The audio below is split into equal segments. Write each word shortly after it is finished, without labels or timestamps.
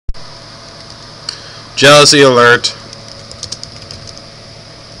Jealousy alert.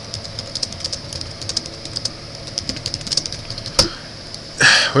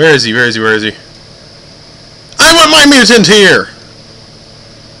 Where is he? Where is he? Where is he? I want my mutant here!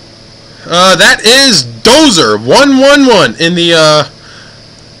 That is Dozer 111 in the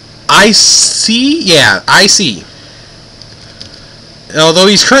IC? Yeah, IC. Although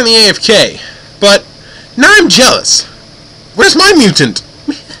he's currently AFK. But now I'm jealous. Where's my mutant?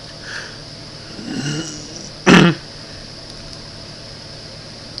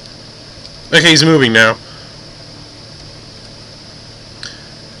 Okay, he's moving now.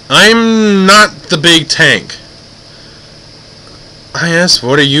 I'm not the big tank. Yes,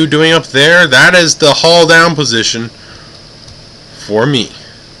 what are you doing up there? That is the haul down position for me.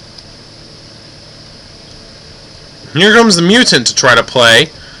 Here comes the mutant to try to play.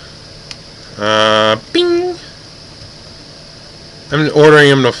 Bing! I'm ordering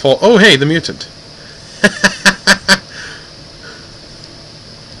him to fall. Oh, hey, the mutant.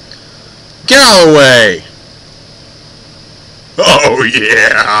 Get out of the way! Oh,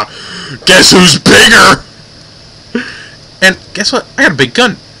 yeah! Guess who's bigger? And guess what? I got a big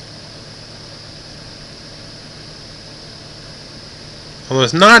gun. Although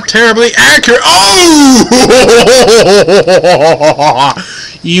it's not terribly accurate. Oh!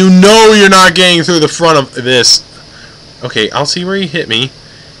 You know you're not getting through the front of this. Okay, I'll see where he hit me.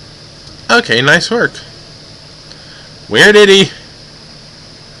 Okay, nice work. Where did he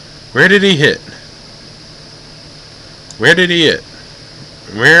hit? Where did he hit?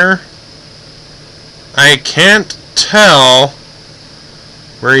 Where? I can't tell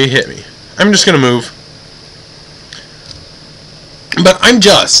where he hit me. I'm just gonna move. But I'm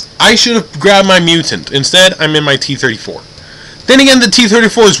just. I should have grabbed my mutant. Instead, I'm in my T34. Then again, the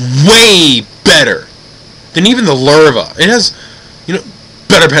T34 is way better than even the Larva. It has, you know,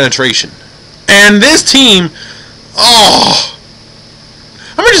 better penetration. And this team, oh,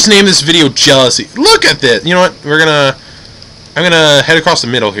 I'm gonna just name this video Jealousy. Look at this. You know what? I'm gonna head across the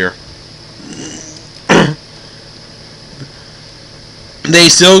middle here. They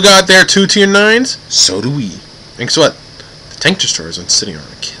still got their 2 tier 9s. So do we. And guess what? The tank destroyers aren't sitting on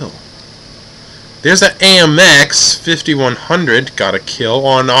a kill. There's that AMX 5100 got a kill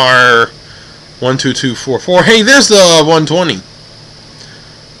on our 12244. Hey, there's the 120.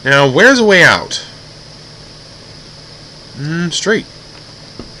 Now, where's the way out? Straight.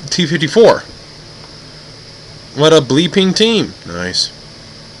 T34. What a bleeping team. Nice.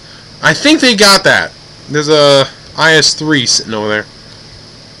 I think they got that. There's a IS-3 sitting over there.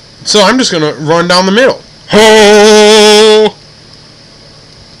 So I'm just going to run down the middle. Oh!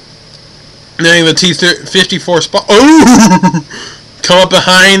 Now the T34 spot. Oh! Come up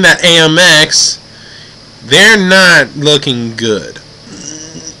behind that AMX. They're not looking good.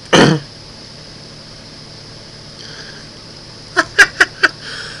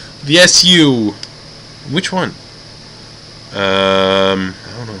 The SU. Which one? I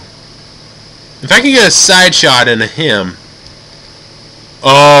don't know. If I can get a side shot into him.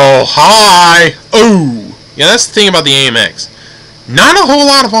 Oh, hi! Oh! Yeah, that's the thing about the AMX. Not a whole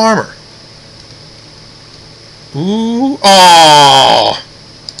lot of armor. Ooh, oh!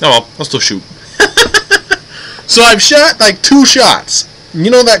 Oh well, I'll still shoot. So I've shot like 2 shots.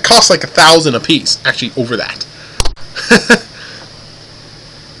 You know that costs like 1,000 a piece. Actually, over that.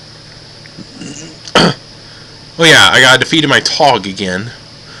 Oh yeah, I got defeated my Tog again.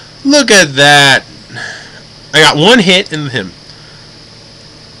 Look at that. I got 1 hit in him.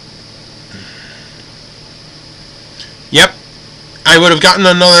 Yep. I would have gotten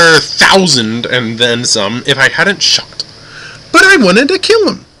another 1,000 and then some if I hadn't shot. But I wanted to kill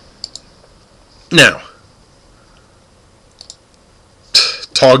him. Now.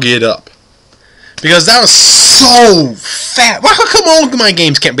 Tog it up. Because that was so fat. Well, how come all of my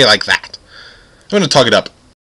games can't be like that? I'm going to tog it up.